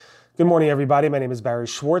Good morning, everybody. My name is Barry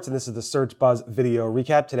Schwartz, and this is the Search Buzz video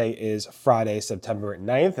recap. Today is Friday, September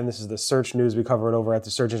 9th, and this is the search news we covered over at the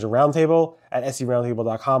Search Engine Roundtable at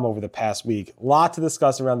seroundtable.com over the past week. A lot to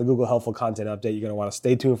discuss around the Google Helpful Content Update. You're going to want to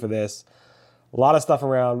stay tuned for this. A lot of stuff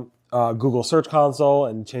around Google Search Console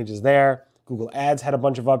and changes there. Google Ads had a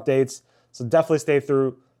bunch of updates, so definitely stay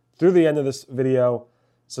through the end of this video.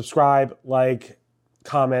 Subscribe, like,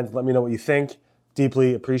 comment, let me know what you think.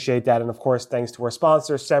 Deeply appreciate that. And of course, thanks to our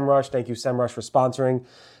sponsor, SEMrush. Thank you, SEMrush, for sponsoring.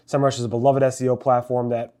 SEMrush is a beloved SEO platform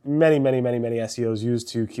that many SEOs use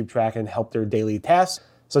to keep track and help their daily tasks.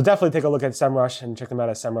 So definitely take a look at SEMrush and check them out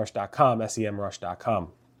at semrush.com,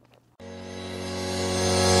 semrush.com.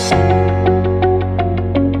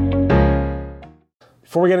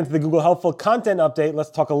 Before we get into the Google Helpful Content Update, let's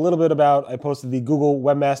talk a little bit about, I posted the Google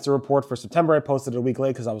Webmaster Report for September. I posted it a week late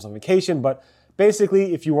because I was on vacation, but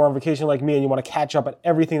basically, if you were on vacation like me and you want to catch up on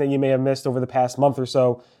everything that you may have missed over the past month or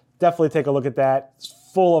so, definitely take a look at that. It's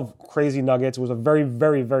full of crazy nuggets. It was a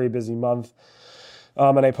very busy month.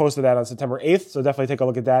 And I posted that on September 8th, so definitely take a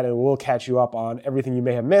look at that, and we'll catch you up on everything you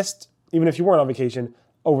may have missed, even if you weren't on vacation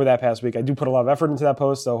over that past week. I do put a lot of effort into that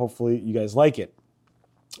post, so hopefully you guys like it.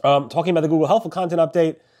 Talking about the Google Helpful Content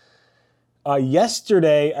Update,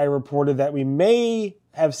 yesterday I reported that we may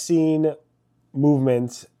have seen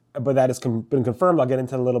movement, but that has been confirmed. I'll get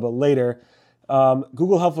into it a little bit later.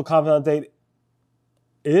 Google Helpful Content Update,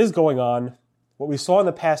 it is going on. What we saw in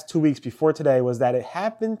the past 2 weeks before today was that it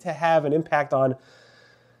happened to have an impact on,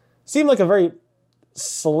 seemed like a very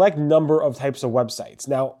select number of types of websites.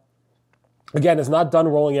 Now, again, it's not done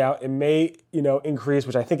rolling out. It may, increase,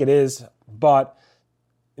 which I think it is, but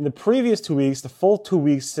in the previous 2 weeks, the full 2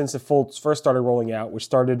 weeks since it first started rolling out, which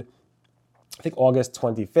started, I think, August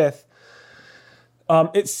 25th,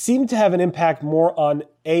 it seemed to have an impact more on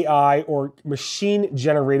AI or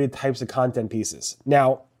machine-generated types of content pieces.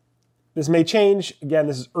 Now, this may change. Again,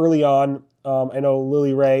 this is early on. I know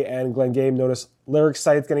Lily Ray and Glenn Gabe noticed lyric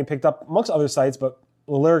sites getting picked up amongst other sites, but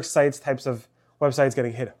the lyric sites types of websites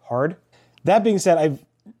getting hit hard. That being said, I've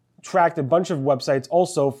tracked a bunch of websites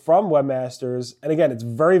also from webmasters. And again, it's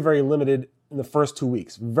very limited in the first 2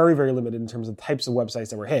 weeks. Very limited in terms of types of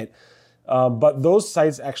websites that were hit. But those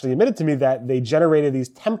sites actually admitted to me that they generated these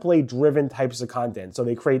template-driven types of content. So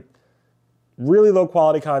they create really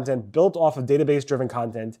low-quality content built off of database-driven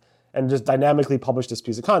content and just dynamically publish this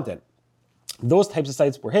piece of content. Those types of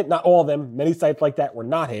sites were hit. Not all of them. Many sites like that were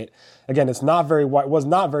not hit. Again, it was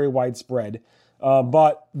not very widespread.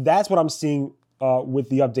 But that's what I'm seeing with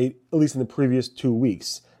the update, at least in the previous 2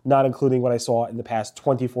 weeks, not including what I saw in the past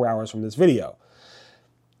 24 hours from this video.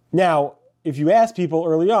 Now, if you ask people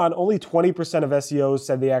early on, only 20% of SEOs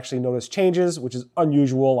said they actually noticed changes, which is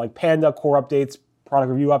unusual, like Panda, core updates,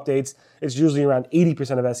 product review updates. It's usually around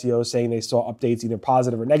 80% of SEOs saying they saw updates either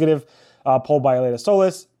positive or negative. Polled by Elena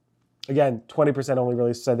Solis, again, 20% only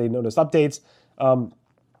really said they noticed updates.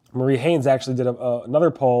 Marie Haynes actually did another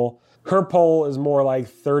poll. Her poll is more like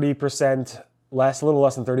 30%, a little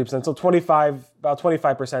less than 30%. So about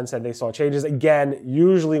 25% said they saw changes. Again,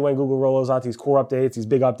 usually when Google rolls out these core updates, these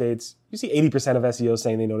big updates, you see 80% of SEOs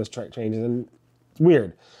saying they noticed changes, and it's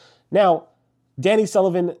weird. Now, Danny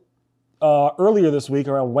Sullivan earlier this week,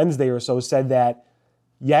 around Wednesday or so, said that,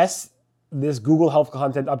 yes, this Google Helpful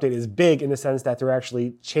Content Update is big in the sense that they're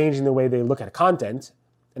actually changing the way they look at content,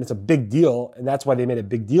 and it's a big deal, and that's why they made a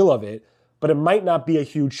big deal of it. But it might not be a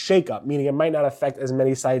huge shakeup, meaning it might not affect as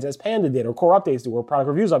many sites as Panda did, or core updates do, or product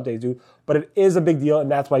reviews updates do, but it is a big deal,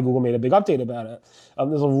 and that's why Google made a big update about it.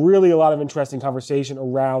 There's a lot of interesting conversation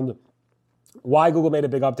around why Google made a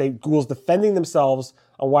big update. Google's defending themselves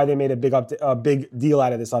on why they made a big deal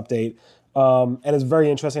out of this update, and it's very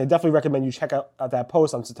interesting. I definitely recommend you check out that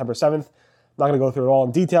post on September 7th. I'm not going to go through it all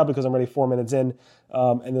in detail because I'm already 4 minutes in,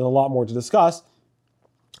 and there's a lot more to discuss.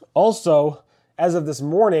 Also, as of this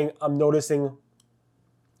morning, I'm noticing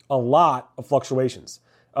a lot of fluctuations.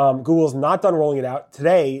 Google's not done rolling it out.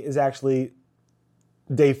 Today is actually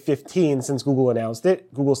day 15 since Google announced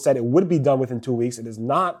it. Google said it would be done within 2 weeks. It is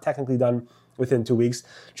not technically done within 2 weeks.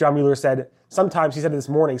 John Mueller said he said it this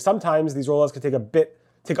morning, sometimes these rollouts could take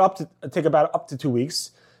about up to 2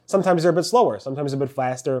 weeks. Sometimes they're a bit slower. Sometimes a bit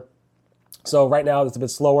faster. So right now it's a bit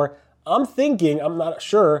slower. I'm thinking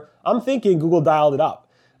Google dialed it up.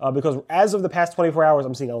 Because as of the past 24 hours,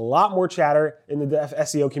 I'm seeing a lot more chatter in the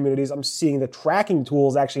SEO communities. I'm seeing the tracking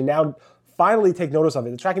tools actually now finally take notice of it.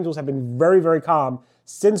 The tracking tools have been very calm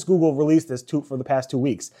since Google released this for the past 2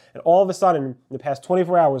 weeks. And all of a sudden, in the past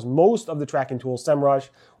 24 hours, most of the tracking tools, SEMrush,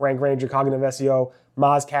 RankRanger, Cognitive SEO,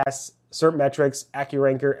 Mozcast, SERP Metrics,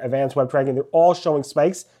 AccuRanker, Advanced Web Tracking, they're all showing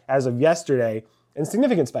spikes as of yesterday and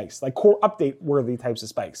significant spikes, like core update worthy types of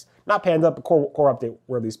spikes. Not panned up, but core update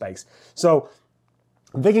worthy spikes. So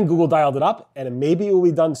I'm thinking Google dialed it up, and maybe it will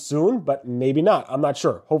be done soon, but maybe not. I'm not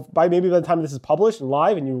sure. Maybe by the time this is published and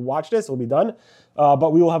live and you watch this, it'll be done.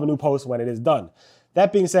 But we will have a new post when it is done.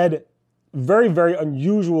 That being said, very, very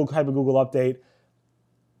unusual type of Google update.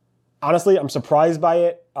 Honestly, I'm surprised by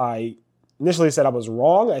it. I initially said I was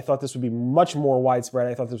wrong. I thought this would be much more widespread.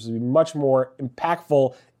 I thought this would be much more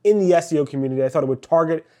impactful in the SEO community. I thought it would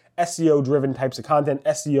target SEO-driven types of content,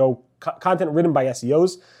 content written by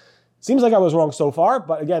SEOs. Seems like I was wrong so far,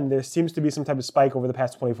 but again, there seems to be some type of spike over the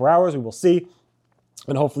past 24 hours. We will see.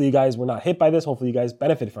 And hopefully you guys were not hit by this. Hopefully you guys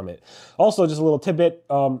benefited from it. Also, just a little tidbit.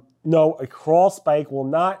 No, a crawl spike will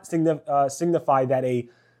not signify that a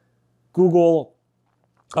Google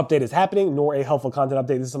update is happening, nor a helpful content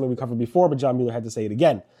update. This is something we covered before, but John Mueller had to say it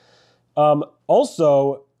again.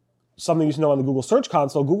 Also, something you should know on the Google Search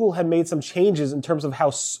Console, Google had made some changes in terms of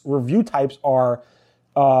how review types are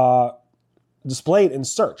displayed in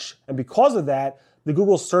search. And because of that, the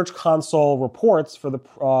Google Search Console reports for the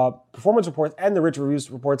performance reports and the rich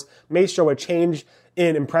reviews reports may show a change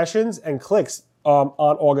in impressions and clicks on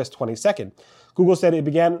August 22nd. Google said it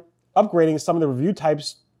began upgrading some of the review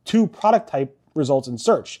types to product type results in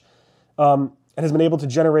search and has been able to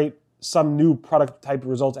generate some new product type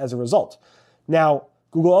results as a result. Now,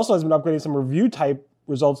 Google also has been upgrading some review type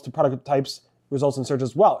results to product types results in search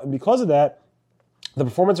as well. And because of that, the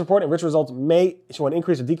performance report and rich results may show an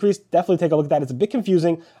increase or decrease. Definitely take a look at that. It's a bit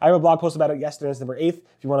confusing. I have a blog post about it yesterday, December 8th,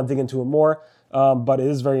 if you want to dig into it more. But it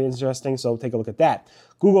is very interesting, so take a look at that.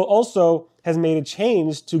 Google also has made a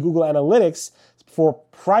change to Google Analytics for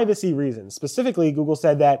privacy reasons. Specifically, Google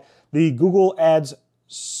said that the Google Ads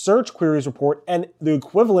search queries report and the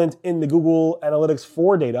equivalent in the Google Analytics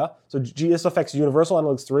 4 data, so this affects Universal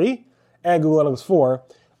Analytics 3 and Google Analytics 4,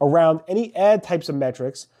 around any ad types of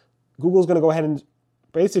metrics, Google's going to go ahead and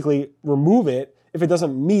basically remove it if it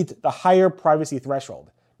doesn't meet the higher privacy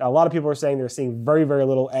threshold. Now, a lot of people are saying they're seeing very, very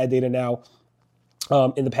little ad data now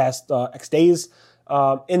in the past X days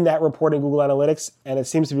in that report in Google Analytics, and it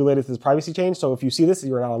seems to be related to this privacy change. So if you see this,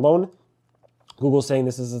 you're not alone. Google's saying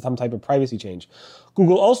this is some type of privacy change.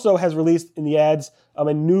 Google also has released in the ads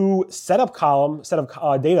a new setup column, set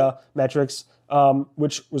of data metrics,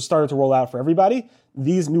 which was started to roll out for everybody.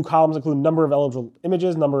 These new columns include number of eligible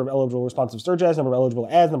images, number of eligible responsive search ads, number of eligible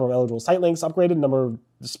ads, number of eligible site links upgraded, number of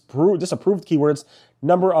disapproved keywords,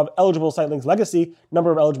 number of eligible site links legacy, number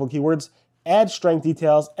of eligible keywords, ad strength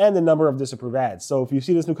details, and the number of disapproved ads. So if you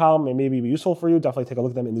see this new column, it may be useful for you. Definitely take a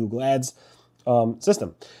look at them in the Google Ads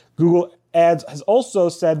system. Google Ads has also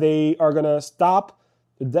said they are going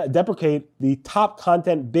to deprecate the top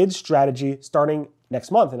content bid strategy starting next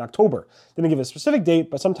month in October. Didn't give a specific date,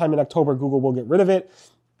 but sometime in October, Google will get rid of it.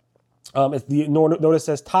 If the notice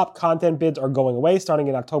says top content bids are going away starting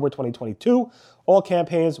in October 2022. All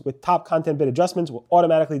campaigns with top content bid adjustments will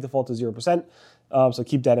automatically default to 0%. So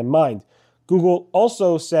keep that in mind. Google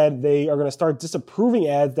also said they are going to start disapproving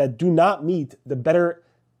ads that do not meet the Better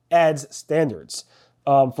Ads standards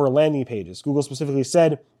for landing pages. Google specifically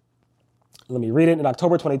said, let me read it. In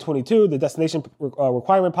October 2022, the destination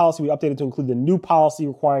requirement policy we updated to include the new policy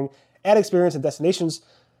requiring ad experience and destinations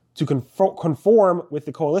to conform with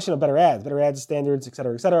the coalition of Better Ads standards, et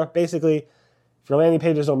cetera, et cetera. Basically, if your landing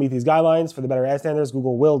pages don't meet these guidelines for the Better Ad standards,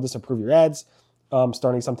 Google will disapprove your ads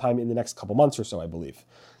starting sometime in the next couple months or so, I believe.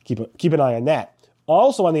 Keep an eye on that.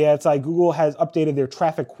 Also on the ad side, Google has updated their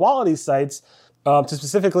traffic quality sites to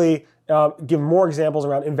specifically give more examples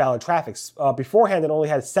around invalid traffic. Beforehand, it only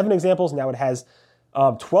had 7 examples. Now it has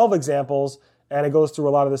 12 examples, and it goes through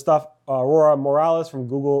a lot of this stuff. Aurora Morales from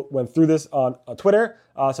Google went through this on Twitter,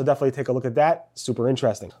 so definitely take a look at that. Super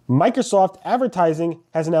interesting. Microsoft Advertising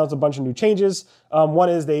has announced a bunch of new changes. One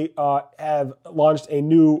is they have launched a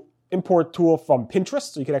new import tool from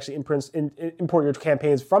Pinterest, so you can actually import your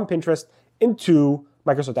campaigns from Pinterest into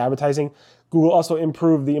Microsoft Advertising. Google also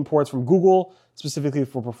improved the imports from Google, specifically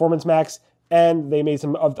for Performance Max, and they made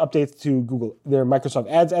some updates to their Microsoft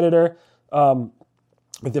Ads Editor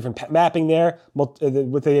with different mapping there.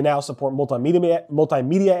 They now support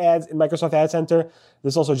multimedia ads in Microsoft Ad Center.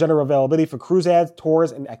 There's also general availability for cruise ads,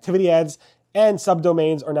 tours, and activity ads, and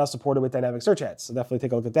subdomains are now supported with dynamic search ads. So definitely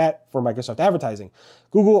take a look at that for Microsoft Advertising.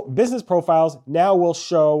 Google Business Profiles now will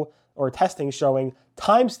show, or testing showing,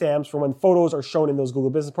 timestamps for when photos are shown in those Google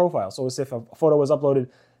Business Profiles. So as if a photo was uploaded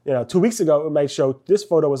 2 weeks ago, it might show this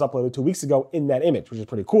photo was uploaded 2 weeks ago in that image, which is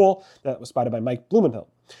pretty cool. That was spotted by Mike Blumenhill.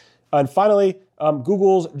 And finally,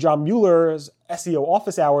 Google's John Mueller's SEO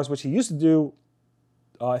office hours, which he used to do,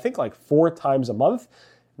 I think like 4 times a month.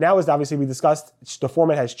 Now, as obviously we discussed, the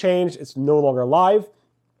format has changed. It's no longer live.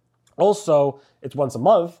 Also, it's once a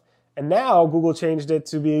month. And now Google changed it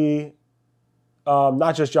to be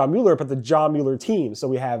not just John Mueller, but the John Mueller team. So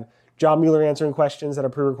we have John Mueller answering questions that are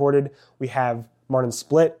pre-recorded. We have Martin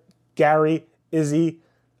Splitt, Gary, Izzy.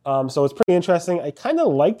 So it's pretty interesting. I kind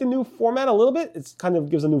of like the new format a little bit. It kind of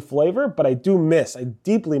gives a new flavor, but I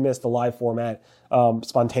deeply miss the live format,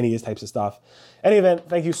 spontaneous types of stuff. Any event,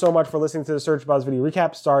 thank you so much for listening to the Search Buzz video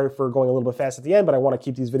recap. Sorry for going a little bit fast at the end, but I want to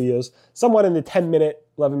keep these videos somewhat in the 10-minute,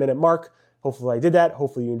 11-minute mark. Hopefully I did that.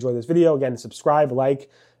 Hopefully you enjoyed this video. Again, subscribe, like,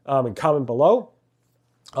 and comment below.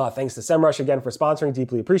 Thanks to SEMrush again for sponsoring.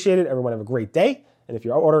 Deeply appreciated. Everyone have a great day. And if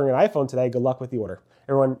you're ordering an iPhone today, good luck with the order.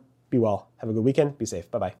 Everyone, be well. Have a good weekend. Be safe.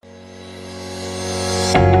 Bye-bye.